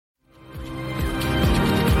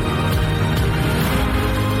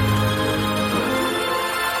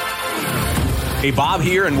Hey, Bob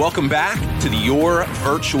here, and welcome back to the Your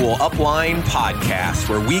Virtual Upline podcast,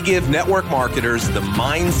 where we give network marketers the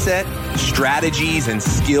mindset, strategies, and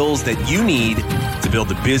skills that you need to build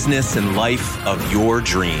the business and life of your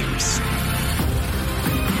dreams.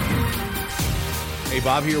 Hey,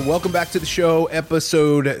 Bob here. Welcome back to the show,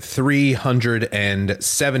 episode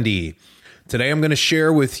 370. Today, I'm going to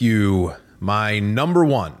share with you my number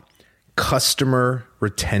one customer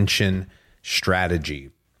retention strategy.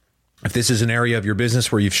 If this is an area of your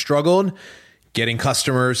business where you've struggled getting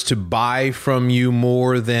customers to buy from you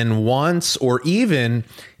more than once, or even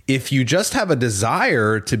if you just have a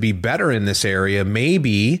desire to be better in this area,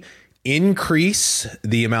 maybe increase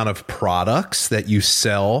the amount of products that you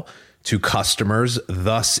sell to customers,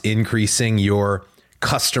 thus increasing your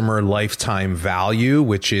customer lifetime value,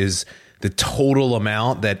 which is the total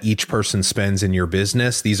amount that each person spends in your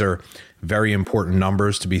business. These are very important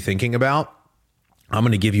numbers to be thinking about. I'm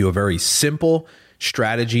going to give you a very simple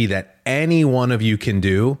strategy that any one of you can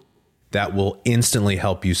do that will instantly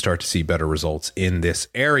help you start to see better results in this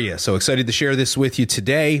area. So excited to share this with you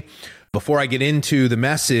today. Before I get into the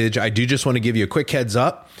message, I do just want to give you a quick heads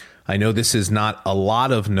up. I know this is not a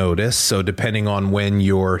lot of notice, so depending on when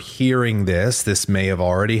you're hearing this, this may have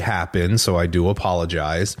already happened, so I do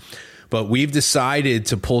apologize. But we've decided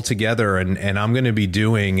to pull together, and I'm going to be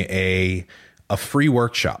doing a free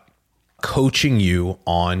workshop coaching you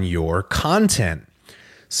on your content.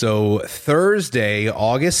 So Thursday,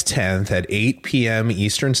 August 10th at 8 p.m.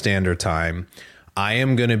 Eastern Standard Time, I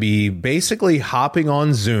am going to be basically hopping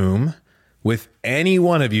on Zoom with any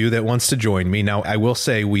one of you that wants to join me. Now, I will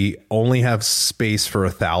say we only have space for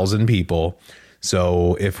 1,000 people.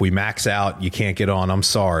 So if we max out, you can't get on, I'm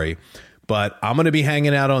sorry. But I'm going to be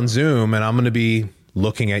hanging out on Zoom, and I'm going to be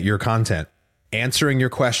looking at your content, answering your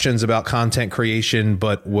questions about content creation.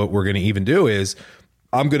 But what we're going to even do is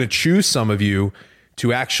I'm going to choose some of you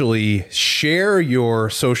to actually share your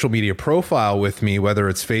social media profile with me, whether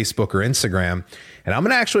it's Facebook or Instagram. And I'm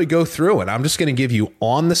going to actually go through it. I'm just going to give you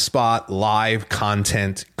on the spot live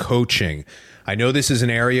content coaching. I know this is an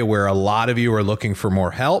area where a lot of you are looking for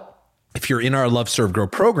more help. If you're in our Love, Serve, Grow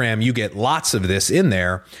program, you get lots of this in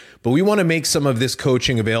there. But we want to make some of this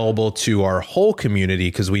coaching available to our whole community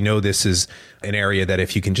because we know this is an area that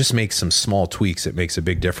if you can just make some small tweaks, it makes a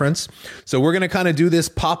big difference. So we're going to kind of do this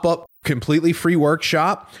pop-up, completely free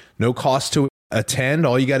workshop, no cost to attend.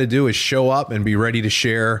 All you got to do is show up and be ready to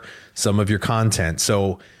share some of your content.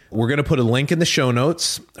 So we're going to put a link in the show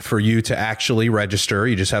notes for you to actually register.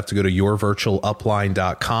 You just have to go to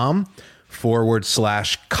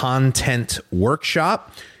yourvirtualupline.com/content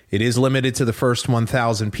workshop. It is limited to the first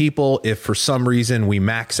 1,000 people. If for some reason we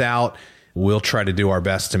max out, we'll try to do our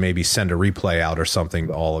best to maybe send a replay out or something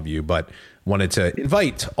to all of you, but wanted to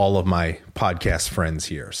invite all of my podcast friends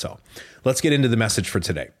here. So let's get into the message for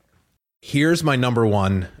today. Here's my number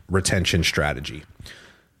one retention strategy.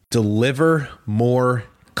 Deliver more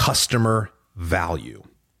customer value.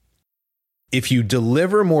 If you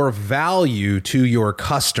deliver more value to your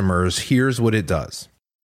customers, here's what it does.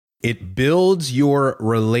 It builds your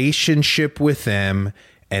relationship with them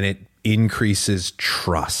and it increases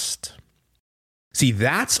trust. See,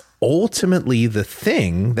 that's ultimately the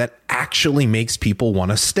thing that actually makes people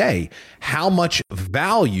want to stay. How much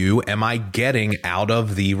value am I getting out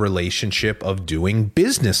of the relationship of doing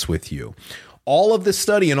business with you? All of the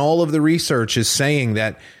study and all of the research is saying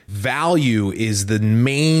that value is the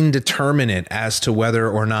main determinant as to whether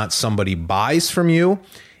or not somebody buys from you.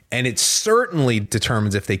 And it certainly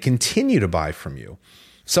determines if they continue to buy from you.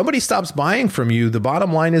 Somebody stops buying from you, the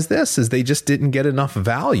bottom line is this, is they just didn't get enough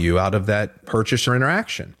value out of that purchase or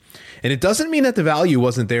interaction. And it doesn't mean that the value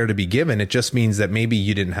wasn't there to be given. It just means that maybe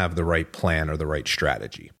you didn't have the right plan or the right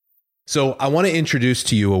strategy. So I want to introduce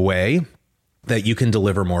to you a way that you can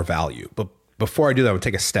deliver more value. But before I do that, I would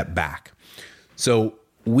take a step back. So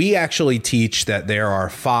we actually teach that there are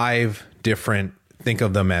 5 different, think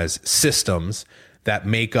of them as systems, that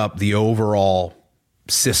make up the overall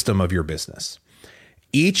system of your business.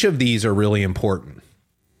 Each of these are really important,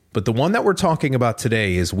 but the one that we're talking about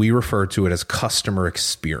today is we refer to it as customer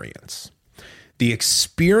experience. The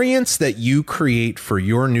experience that you create for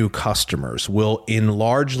your new customers will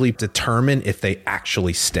largely determine if they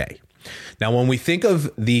actually stay. Now, when we think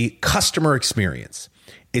of the customer experience,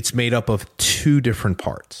 it's made up of 2 different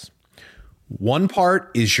parts. One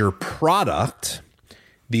part is your product.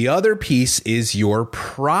 The other piece is your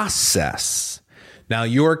process. Now,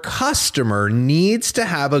 your customer needs to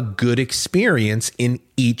have a good experience in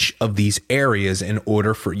each of these areas in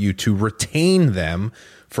order for you to retain them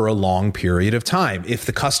for a long period of time. If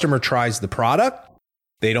the customer tries the product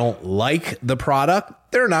they don't like the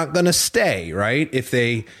product, they're not going to stay, right? If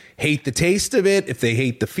they hate the taste of it, if they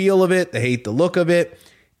hate the feel of it, they hate the look of it,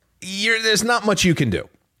 there's not much you can do.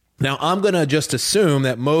 Now, I'm going to just assume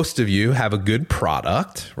that most of you have a good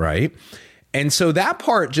product, right? And so that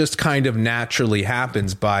part just kind of naturally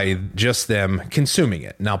happens by just them consuming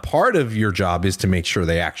it. Now, part of your job is to make sure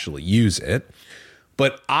they actually use it.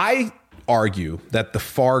 But I argue that the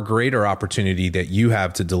far greater opportunity that you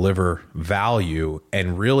have to deliver value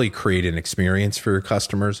and really create an experience for your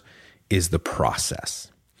customers is the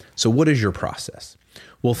process. So what is your process?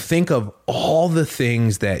 Well, think of all the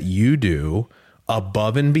things that you do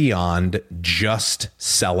above and beyond just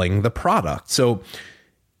selling the product. So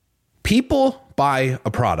people buy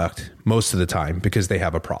a product most of the time because they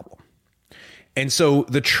have a problem. And so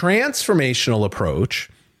the transformational approach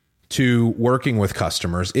to working with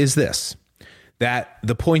customers is this, that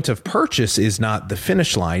the point of purchase is not the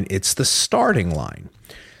finish line, it's the starting line.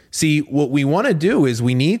 See, what we want to do is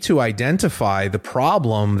we need to identify the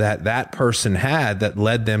problem that that person had that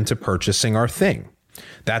led them to purchasing our thing.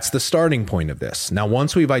 That's the starting point of this. Now,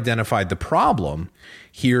 once we've identified the problem,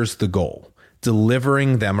 here's the goal: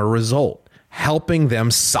 delivering them a result, helping them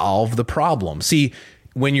solve the problem. See,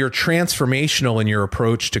 when you're transformational in your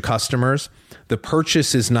approach to customers, the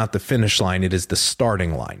purchase is not the finish line, it is the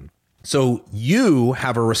starting line. So you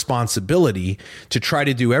have a responsibility to try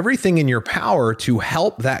to do everything in your power to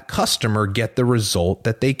help that customer get the result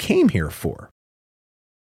that they came here for.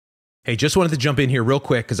 Hey, just wanted to jump in here real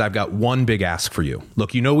quick because I've got one big ask for you.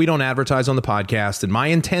 Look, you know we don't advertise on the podcast, and my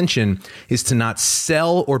intention is to not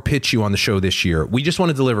sell or pitch you on the show this year. We just want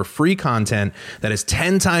to deliver free content that is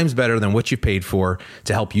 10 times better than what you've paid for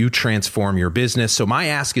to help you transform your business. So my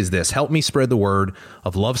ask is this: help me spread the word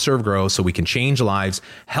of Love, Serve, Grow so we can change lives,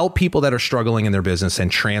 help people that are struggling in their business,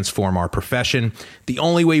 and transform our profession. The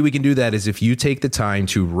only way we can do that is if you take the time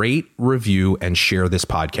to rate, review, and share this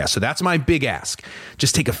podcast. So that's my big ask.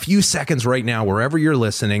 Just take a few seconds right now, wherever you're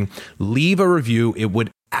listening, leave a review. It would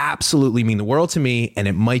absolutely mean the world to me, and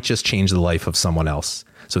it might just change the life of someone else.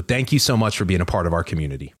 So thank you so much for being a part of our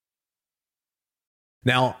community.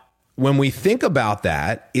 Now, when we think about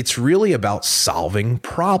that, it's really about solving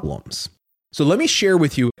problems. So let me share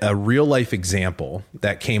with you a real life example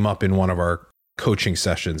that came up in one of our coaching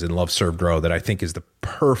sessions in Love, Serve, Grow that I think is the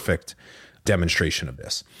perfect demonstration of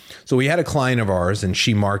this. So we had a client of ours, and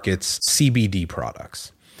she markets CBD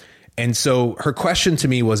products. And so her question to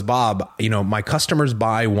me was, Bob, my customers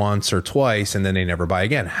buy once or twice and then they never buy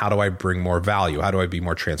again. How do I bring more value? How do I be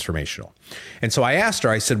more transformational? And so I asked her,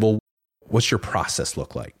 I said, well, what's your process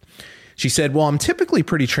look like? She said, well, I'm typically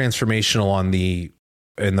pretty transformational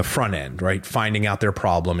in the front end, right? Finding out their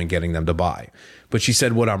problem and getting them to buy. But she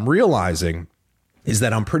said, what I'm realizing is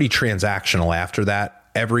that I'm pretty transactional after that.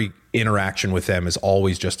 Every interaction with them is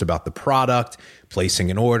always just about the product, placing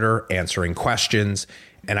an order, answering questions.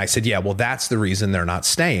 And I said, yeah, well, that's the reason they're not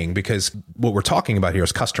staying, because what we're talking about here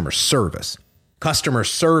is customer service. Customer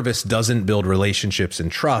service doesn't build relationships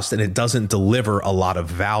and trust, and it doesn't deliver a lot of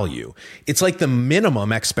value. It's like the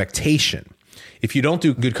minimum expectation. If you don't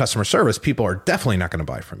do good customer service, people are definitely not going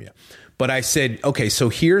to buy from you. But I said, okay, so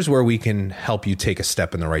here's where we can help you take a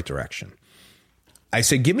step in the right direction. I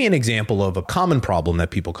said, give me an example of a common problem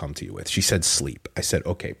that people come to you with. She said, sleep. I said,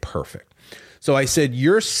 okay, perfect. So I said,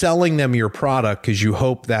 you're selling them your product because you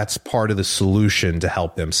hope that's part of the solution to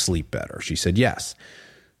help them sleep better. She said, yes.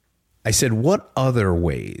 I said, what other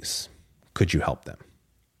ways could you help them?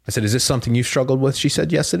 I said, is this something you've struggled with? She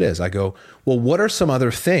said, yes, it is. I go, well, what are some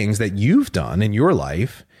other things that you've done in your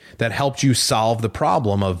life that helped you solve the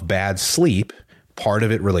problem of bad sleep, part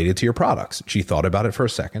of it related to your products? She thought about it for a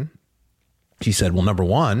second. She said, well, number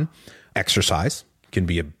one, exercise can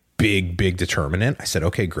be a big determinant. I said,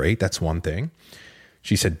 okay, great. That's one thing.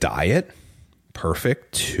 She said, diet.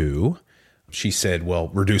 Perfect. 2. She said, well,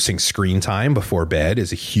 reducing screen time before bed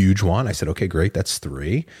is a huge one. I said, okay, great. That's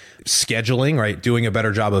 3. Scheduling, right? Doing a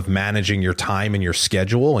better job of managing your time and your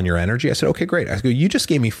schedule and your energy. I said, okay, great. I go, you just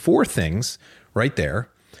gave me 4 things right there.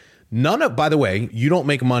 By the way, you don't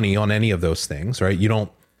make money on any of those things, right? You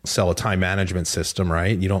don't sell a time management system,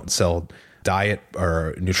 right? You don't sell diet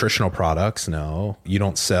or nutritional products. No. You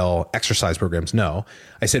don't sell exercise programs. No.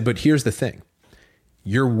 I said, but here's the thing.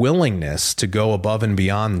 Your willingness to go above and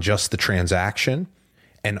beyond just the transaction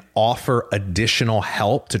and offer additional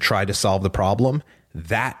help to try to solve the problem,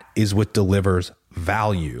 that is what delivers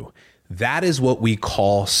value. That is what we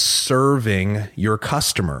call serving your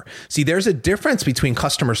customer. See, there's a difference between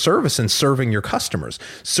customer service and serving your customers.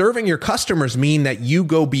 Serving your customers mean that you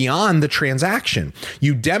go beyond the transaction.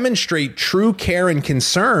 You demonstrate true care and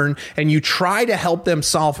concern, and you try to help them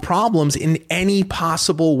solve problems in any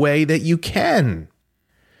possible way that you can.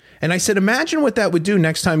 And I said, imagine what that would do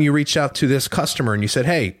next time you reached out to this customer and you said,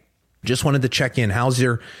 hey, just wanted to check in. How's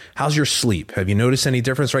your sleep? Have you noticed any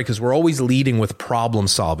difference, right? Because we're always leading with problem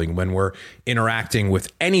solving when we're interacting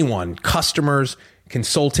with anyone, customers,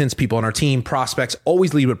 consultants, people on our team, prospects,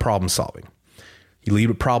 always lead with problem solving. You lead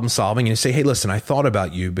with problem solving and you say, hey, listen, I thought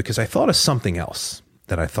about you because I thought of something else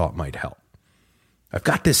that I thought might help. I've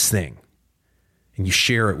got this thing, and you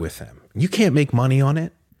share it with them. You can't make money on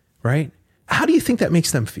it, right? How do you think that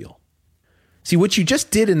makes them feel? See, what you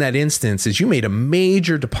just did in that instance is you made a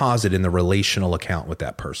major deposit in the relational account with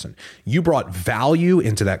that person. You brought value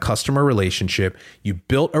into that customer relationship. You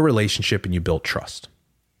built a relationship and you built trust.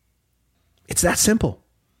 It's that simple.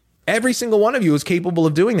 Every single one of you is capable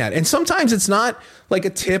of doing that. And sometimes it's not like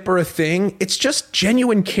a tip or a thing. It's just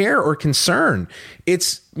genuine care or concern.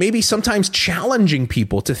 It's maybe sometimes challenging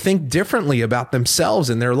people to think differently about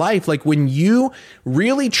themselves and their life. Like when you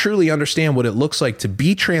really truly understand what it looks like to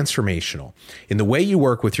be transformational in the way you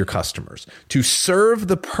work with your customers, to serve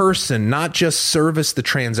the person, not just service the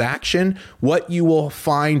transaction, what you will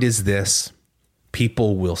find is this: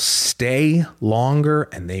 people will stay longer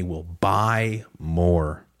and they will buy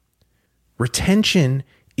more. Retention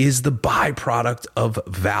is the byproduct of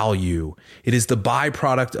value. It is the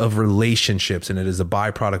byproduct of relationships, and it is a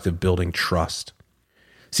byproduct of building trust.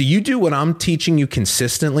 See, you do what I'm teaching you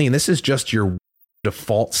consistently, and this is just your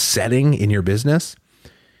default setting in your business.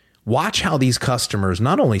 Watch how these customers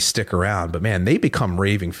not only stick around, but man, they become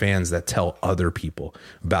raving fans that tell other people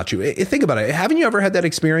about you. Think about it. Haven't you ever had that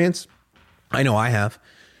experience? I know I have.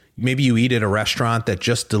 Maybe you eat at a restaurant that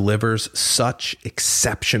just delivers such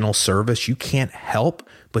exceptional service, you can't help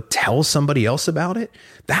but tell somebody else about it.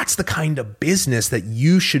 That's the kind of business that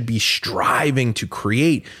you should be striving to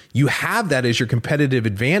create. You have that as your competitive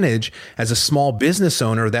advantage as a small business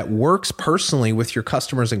owner that works personally with your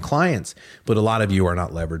customers and clients, but a lot of you are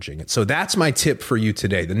not leveraging it. So that's my tip for you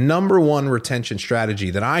today. The number one retention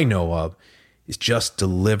strategy that I know of is just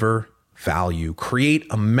deliver value, create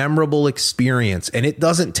a memorable experience. And it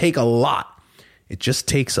doesn't take a lot. It just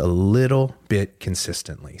takes a little bit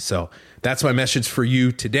consistently. So that's my message for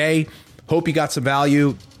you today. Hope you got some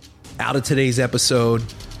value out of today's episode.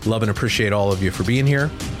 Love and appreciate all of you for being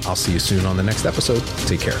here. I'll see you soon on the next episode.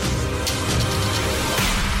 Take care.